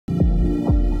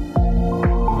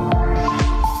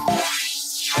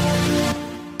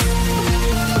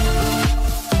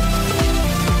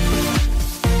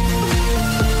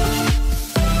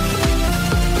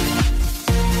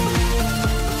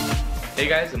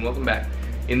guys, and welcome back.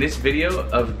 In this video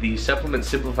of the Supplement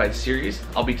Simplified series,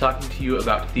 I'll be talking to you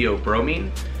about theobromine,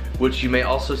 which you may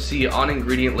also see on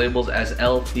ingredient labels as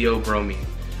L-theobromine.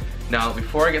 Now,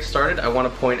 before I get started, I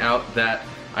want to point out that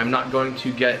I'm not going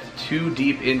to get too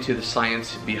deep into the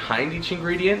science behind each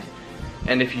ingredient,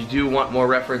 and if you do want more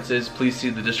references, please see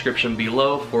the description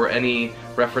below for any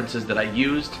references that I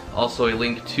used. Also a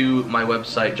link to my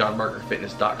website,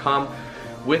 JBarkFitness.com,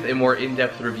 with a more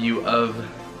in-depth review of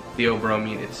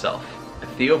theobromine itself.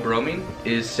 Theobromine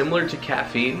is similar to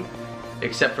caffeine,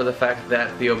 except for the fact that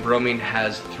theobromine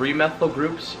has 3 methyl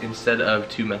groups instead of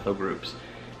 2 methyl groups.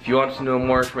 If you want to know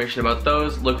more information about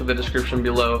those, look at the description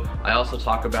below. I also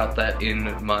talk about that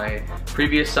in my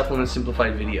previous Supplement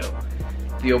Simplified video.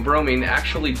 Theobromine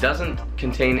actually doesn't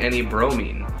contain any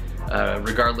bromine,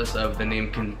 regardless of the name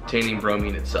containing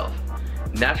bromine itself.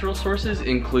 Natural sources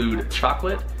include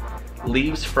chocolate,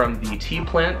 leaves from the tea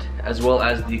plant, as well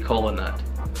as the KOLA nut.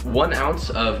 1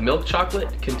 ounce of milk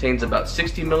chocolate contains about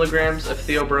 60 milligrams of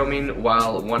theobromine,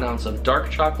 while 1 ounce of dark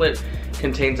chocolate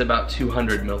contains about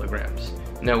 200 milligrams.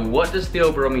 Now, what does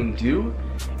theobromine do?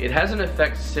 It has an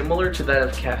effect similar to that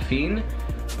of caffeine,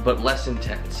 but less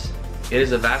intense. It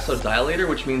is a vasodilator,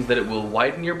 which means that it will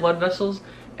widen your blood vessels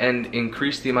and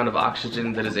increase the amount of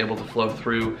oxygen that is able to flow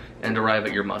through and arrive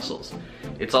at your muscles.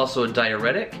 It's also a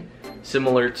diuretic,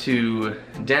 similar to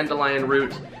dandelion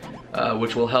root,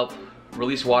 which will help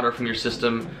release water from your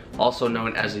system, also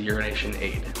known as a urination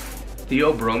aid.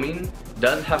 Theobromine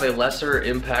does have a lesser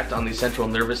impact on the central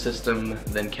nervous system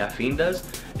than caffeine does.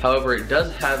 However, it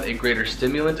does have a greater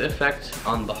stimulant effect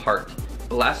on the heart.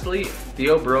 Lastly,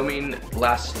 theobromine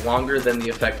lasts longer than the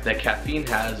effect that caffeine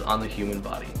has on the human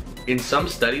body. In some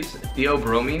studies,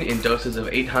 theobromine in doses of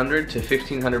 800 to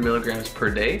 1500 milligrams per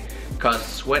day caused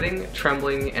sweating,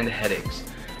 trembling, and headaches.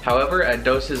 However, at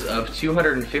doses of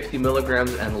 250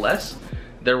 milligrams and less,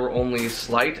 there were only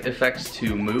slight effects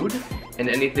to mood, and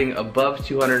anything above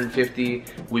 250,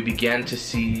 we began to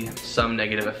see some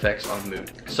negative effects on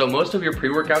mood. So most of your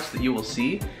pre-workouts that you will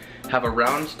see have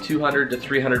around 200 to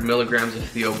 300 milligrams of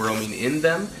theobromine in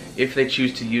them, if they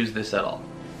choose to use this at all.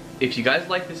 If you guys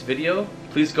like this video,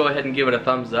 please go ahead and give it a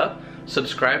thumbs up,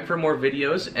 subscribe for more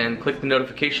videos, and click the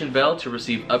notification bell to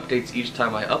receive updates each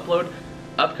time I upload.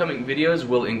 Upcoming videos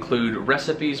will include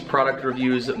recipes, product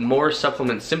reviews, more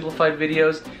Supplement Simplified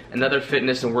videos, and other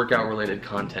fitness and workout related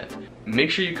content. Make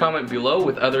sure you comment below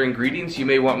with other ingredients you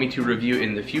may want me to review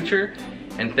in the future.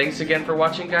 And thanks again for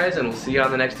watching, guys, and we'll see you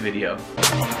on the next video.